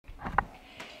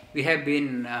We have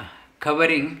been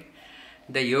covering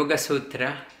the Yoga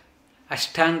Sutra,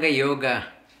 Ashtanga Yoga.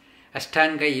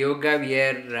 Ashtanga Yoga we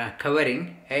are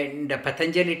covering, and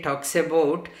Patanjali talks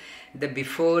about that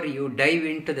before you dive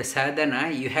into the sadhana,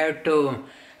 you have to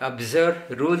observe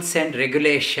rules and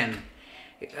regulation,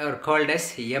 are called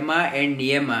as Yama and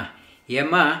Niyama.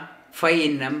 Yama, 5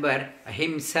 in number: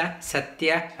 Ahimsa,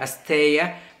 Satya,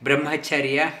 Asteya,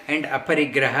 Brahmacharya and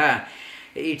Aparigraha.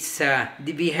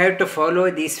 We have to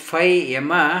follow these 5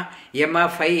 Yama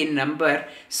 5 in number,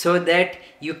 so that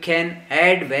you can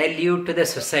add value to the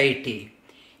society.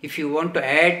 If you want to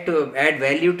add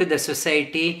value to the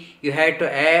society, you have to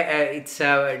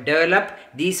develop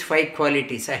these 5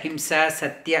 qualities: Ahimsa,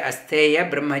 Satya,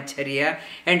 Asteya, Brahmacharya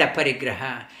and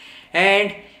Aparigraha.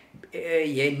 And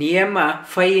Niyama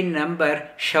 5 in number: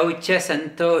 Shaucha,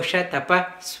 Santosha,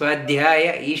 Tapa,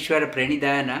 Swadhyaya, Ishvara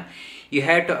Pranidhana. You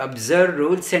have to observe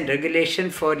rules and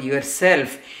regulation for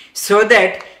yourself, so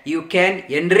that you can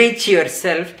enrich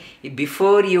yourself.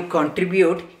 Before you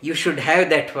contribute, you should have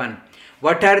that one.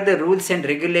 What are the rules and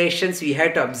regulations you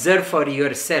have to observe for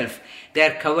yourself? They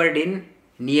are covered in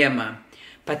Niyama.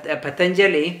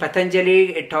 Patanjali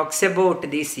talks about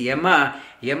this Yama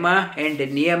and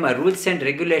Niyama, rules and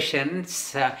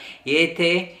regulations.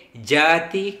 Ete,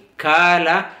 Jati,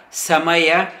 Kala,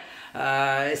 Samaya,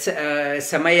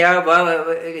 Samaya,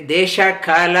 Desha,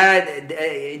 Kala,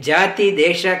 Jati,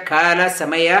 Desha, Kala,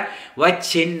 Samaya,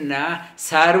 Vachinna,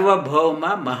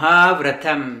 Sarvabhauma,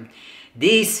 Mahavratam.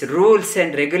 These rules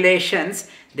and regulations,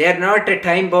 they are not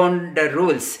time-bound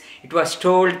rules. It was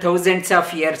told thousands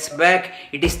of years back.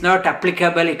 It is not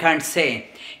applicable, you can't say.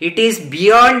 It is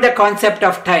beyond the concept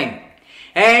of time.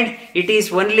 And it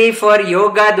is only for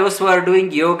yoga, those who are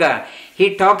doing yoga.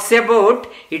 He talks about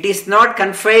it is not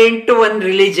confined to one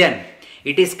religion.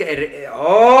 It is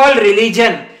all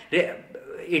religion.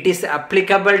 It is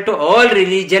applicable to all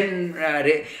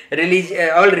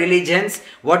all religions,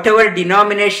 whatever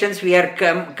denominations we are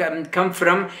come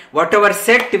from, whatever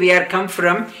sect we are come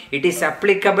from. It is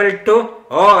applicable to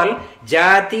all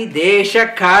jati,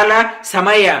 desha, kala,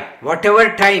 samaya,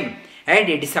 whatever time. And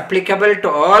it is applicable to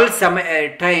all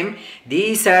time.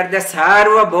 These are the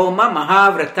Sarvabhauma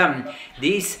Mahavratam.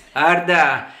 These are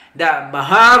the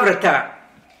Mahavrata.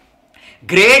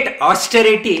 Great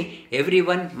austerity.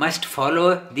 Everyone must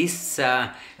follow this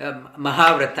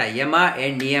Mahavrata, Yama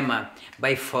and Niyama.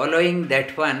 By following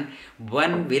that one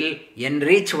will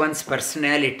enrich one's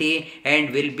personality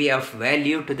and will be of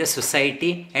value to the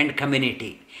society and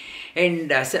community. And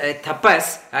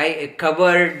tapas, I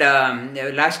covered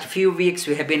last few weeks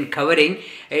we have been covering,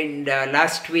 and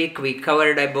last week we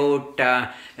covered about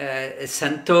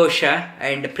santosha,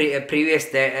 and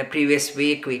previous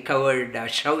week we covered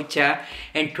shaucha,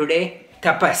 and today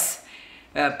tapas.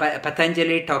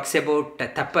 Patanjali talks about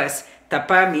tapas.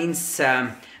 Tapa means,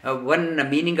 one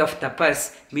meaning of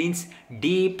tapas means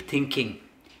deep thinking,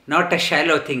 not a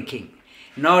shallow thinking.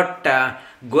 Not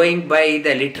going by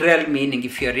the literal meaning.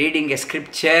 If you are reading a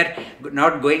scripture,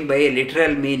 not going by a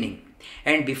literal meaning.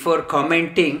 And before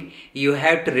commenting, you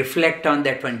have to reflect on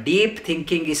that one. Deep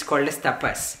thinking is called as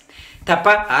tapas.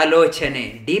 Tapa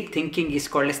alochane. Deep thinking is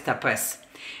called as tapas.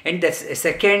 And the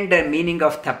second meaning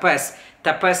of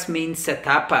tapas means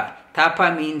tapa.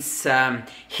 Tapa means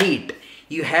heat.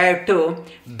 You have to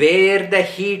bear the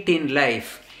heat in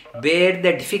life. Bear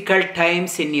the difficult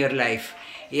times in your life.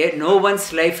 No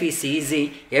one's life is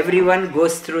easy. Everyone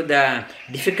goes through the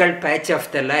difficult patch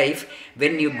of the life.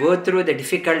 When you go through the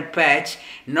difficult patch,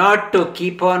 not to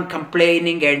keep on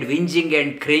complaining and whinging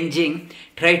and cringing,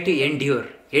 try to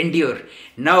endure.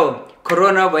 Now,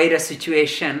 coronavirus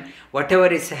situation, whatever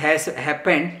has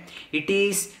happened, it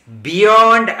is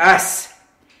beyond us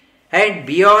and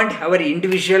beyond our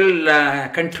individual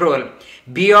control,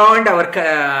 beyond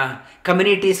our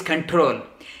community's control.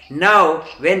 Now,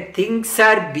 when things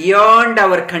are beyond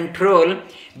our control,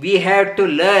 we have to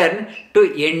learn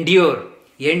to endure.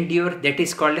 That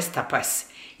is called as tapas.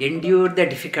 Endure the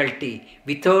difficulty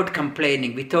without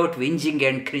complaining, without whinging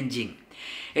and cringing.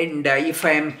 And if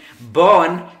I am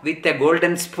born with a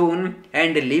golden spoon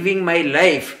and living my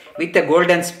life with a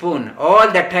golden spoon all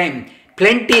the time,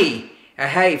 plenty,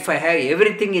 if I have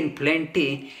everything in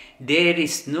plenty, there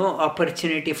is no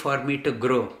opportunity for me to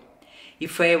grow.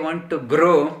 If I want to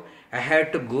grow, I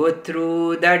have to go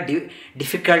through the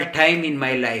difficult time in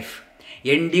my life.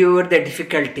 Endure the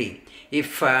difficulty.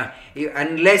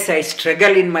 Unless I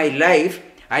struggle in my life,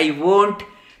 I won't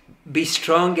be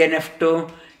strong enough to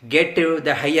get to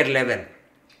the higher level.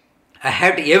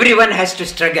 Everyone has to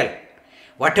struggle.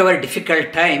 Whatever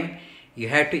difficult time, you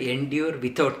have to endure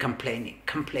without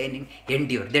complaining,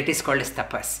 endure. That is called as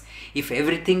tapas. If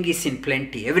everything is in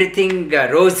plenty, everything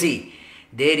rosy,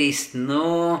 there is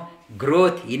no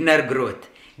growth, inner growth.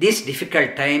 This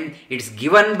difficult time, it's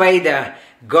given by the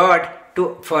God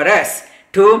for us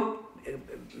to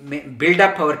build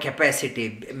up our capacity,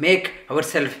 make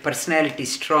ourselves personality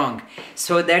strong,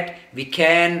 so that we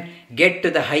can get to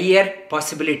the higher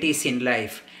possibilities in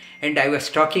life. And I was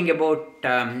talking about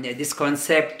this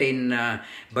concept in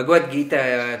Bhagavad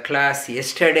Gita class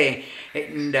yesterday.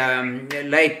 And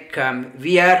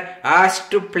we are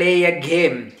asked to play a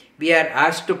game. We are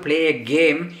asked to play a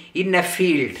game in a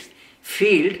field.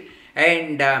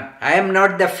 And I am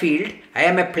not the field. I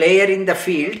am a player in the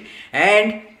field.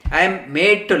 And I am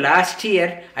made to last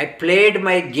year. I played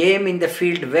my game in the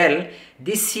field well.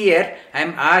 This year I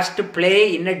am asked to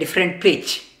play in a different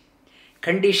pitch.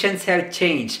 Conditions have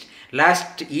changed.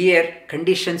 Last year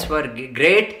conditions were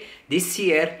great. This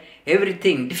year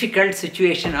everything, difficult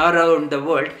situation all around the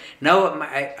world. Now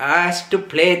I asked to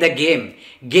play the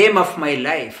game of my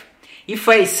life. If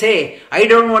I say I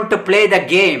don't want to play the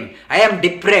game, I am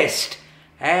depressed.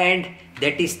 And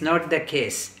that is not the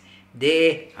case.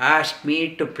 They asked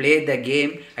me to play the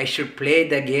game. I should play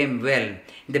the game well.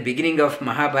 In the beginning of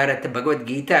Mahabharata, Bhagavad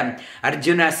Gita,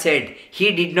 Arjuna said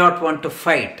he did not want to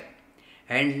fight.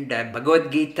 And Bhagavad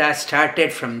Gita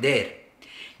started from there.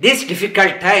 This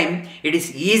difficult time, it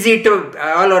is easy to,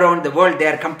 all around the world, they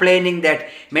are complaining that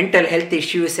mental health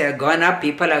issues have gone up,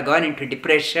 people have gone into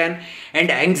depression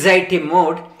and anxiety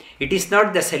mode. It is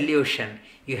not the solution.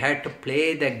 You have to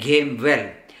play the game well.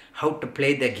 How to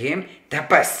play the game?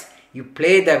 Tapas. You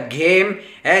play the game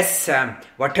as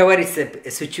whatever is the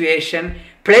situation,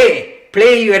 play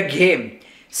your game,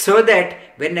 so that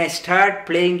when I start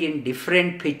playing in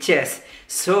different pitches,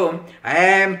 so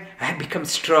I become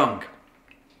strong.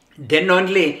 Then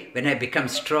only when I become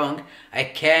strong, I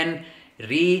can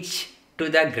reach to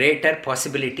the greater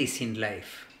possibilities in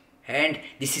life. And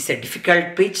this is a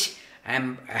difficult pitch. I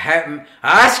am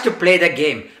asked to play the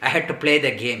game. I had to play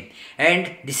the game.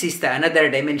 And this is the another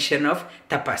dimension of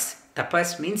tapas.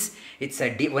 Tapas means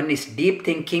one is deep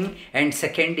thinking, and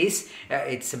second is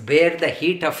it's bear the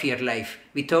heat of your life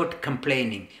without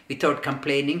complaining.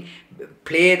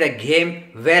 Play the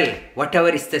game well, whatever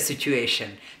is the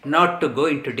situation. Not to go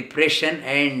into depression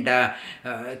and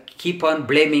keep on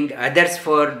blaming others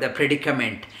for the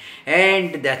predicament.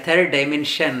 And the third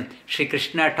dimension, Sri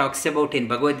Krishna talks about in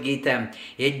Bhagavad Gita,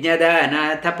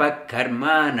 Yajnadana tapak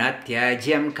karma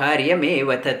natyajyam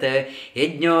karyameva tat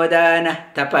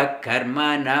yajnodana tapak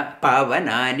karma na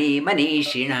pavanani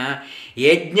manishina.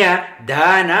 Yajna,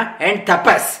 dana and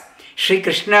tapas. Sri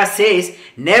Krishna says,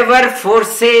 never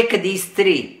forsake these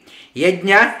three.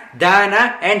 Yajna,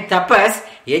 dana and tapas.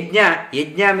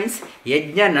 Yajna means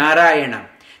Yajna Narayana,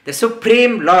 the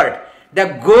Supreme Lord, the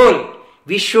goal.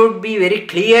 We should be very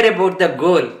clear about the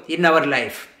goal in our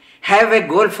life. Have a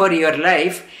goal for your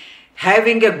life.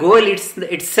 Having a goal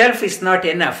itself is not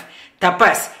enough.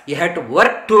 Tapas, you have to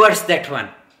work towards that one.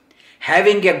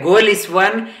 Having a goal is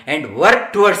one, and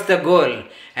work towards the goal.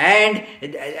 And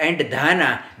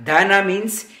dana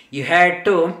means you have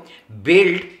to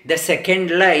build the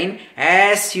second line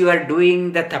as you are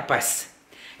doing the tapas.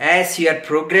 As you are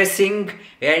progressing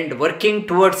and working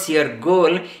towards your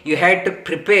goal, you have to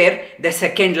prepare the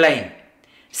second line.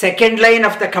 Second line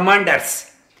of the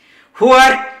commanders who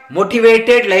are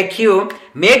motivated like you,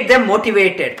 make them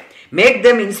motivated. Make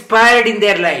them inspired in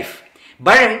their life.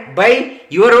 But by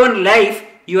your own life,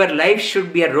 your life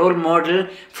should be a role model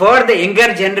for the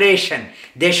younger generation.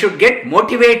 They should get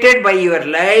motivated by your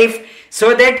life,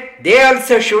 so that they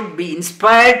also should be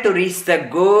inspired to reach the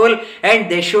goal, and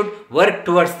they should work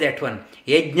towards that one.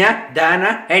 Yajna,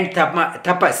 dana and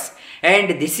tapas.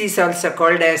 And this is also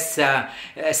called as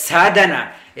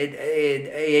sadhana.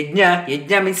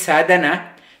 Yajna means sadhana.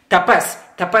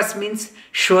 Tapas means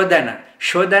shodhana.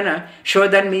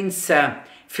 Shodhana means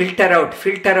filter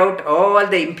out all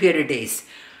the impurities.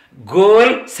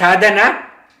 Goal, sadhana,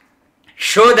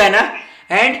 shodhana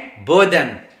and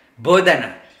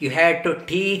bodhana. You have to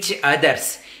teach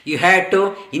others. You have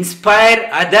to inspire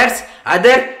others,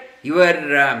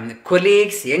 your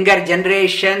colleagues, younger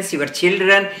generations, your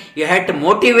children. You have to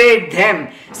motivate them.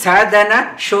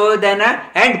 Sadhana,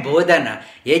 shodhana and bodhana.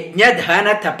 Yajna,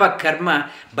 dhana, tapa, karma.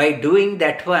 By doing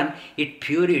that one, it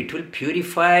will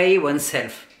purify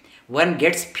oneself. One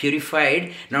gets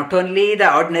purified, not only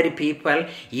the ordinary people,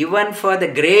 even for the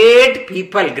great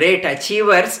people, great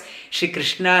achievers, Sri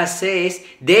Krishna says,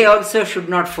 they also should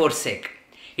not forsake.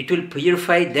 It will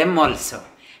purify them also.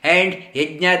 And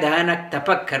yajna dhana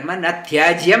tapa karma na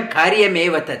tyajyam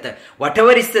karyameva tat.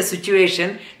 Whatever is the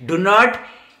situation, do not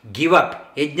give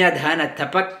up. Yajna dhana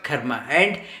tapa karma.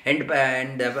 And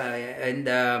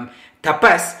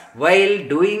tapas, while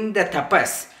doing the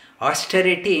tapas,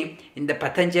 austerity, in the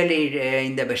Patanjali,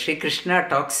 in the Sri Krishna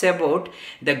talks about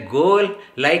the goal,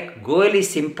 like goal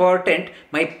is important,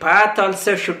 my path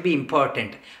also should be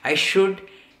important. I should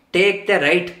take the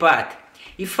right path.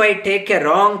 If I take a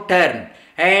wrong turn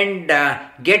and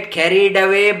get carried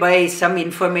away by some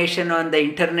information on the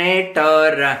internet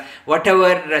or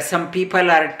whatever some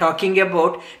people are talking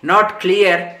about, not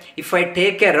clear, if I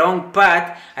take a wrong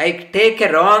path, I take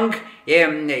a wrong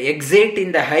exit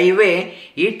in the highway,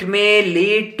 it may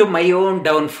lead to my own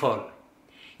downfall.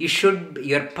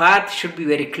 Your path should be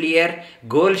very clear,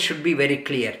 goal should be very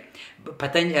clear.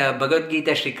 Bhagavad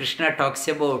Gita, Sri Krishna talks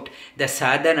about the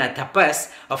sadhana,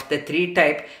 tapas of the three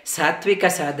type,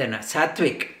 sattvika sadhana,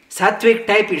 sattvic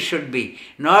type it should be,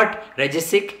 not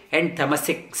rajasic and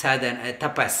tamasic sadhana,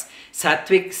 tapas.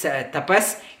 Sattvic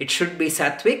tapas, it should be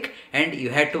sattvic, and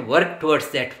you have to work towards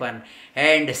that one.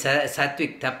 And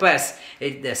sattvic tapas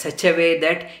is such a way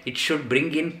that it should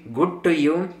bring in good to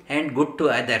you and good to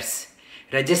others.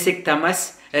 Rajasic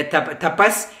tapas,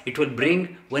 it will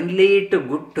bring only to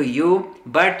good to you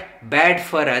but bad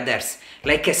for others.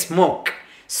 Like a smoke,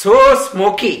 so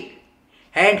smoky,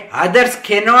 and others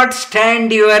cannot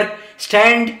stand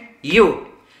you.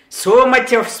 So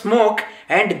much of smoke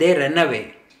and they run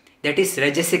away. That is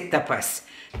Rajasic tapas.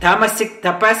 Tamasic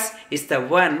tapas is the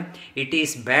one, it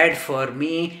is bad for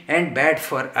me and bad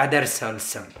for others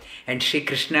also. And Sri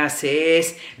Krishna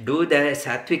says, do the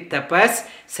sattvic tapas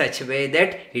such a way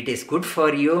that it is good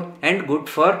for you and good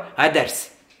for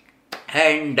others.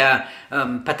 And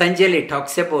Patanjali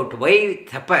talks about why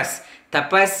tapas.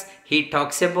 Tapas, he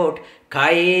talks about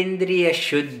Kayendriya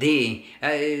Shuddhi,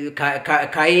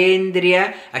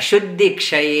 Kayendriya Ashuddhi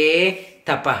Kshaye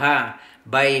Tapaha.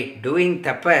 By doing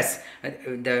tapas,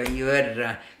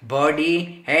 your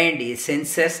body and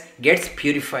senses gets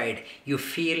purified. You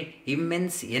feel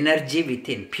immense energy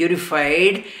within,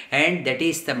 purified, and that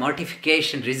is the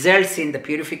mortification, results in the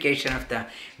purification of the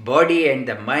body and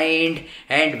the mind.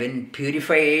 And when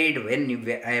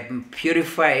I am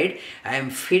purified, I am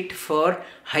fit for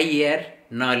higher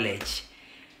knowledge.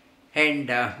 And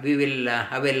I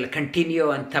will continue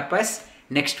on tapas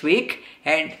next week,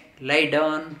 and lie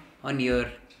down on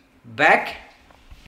your back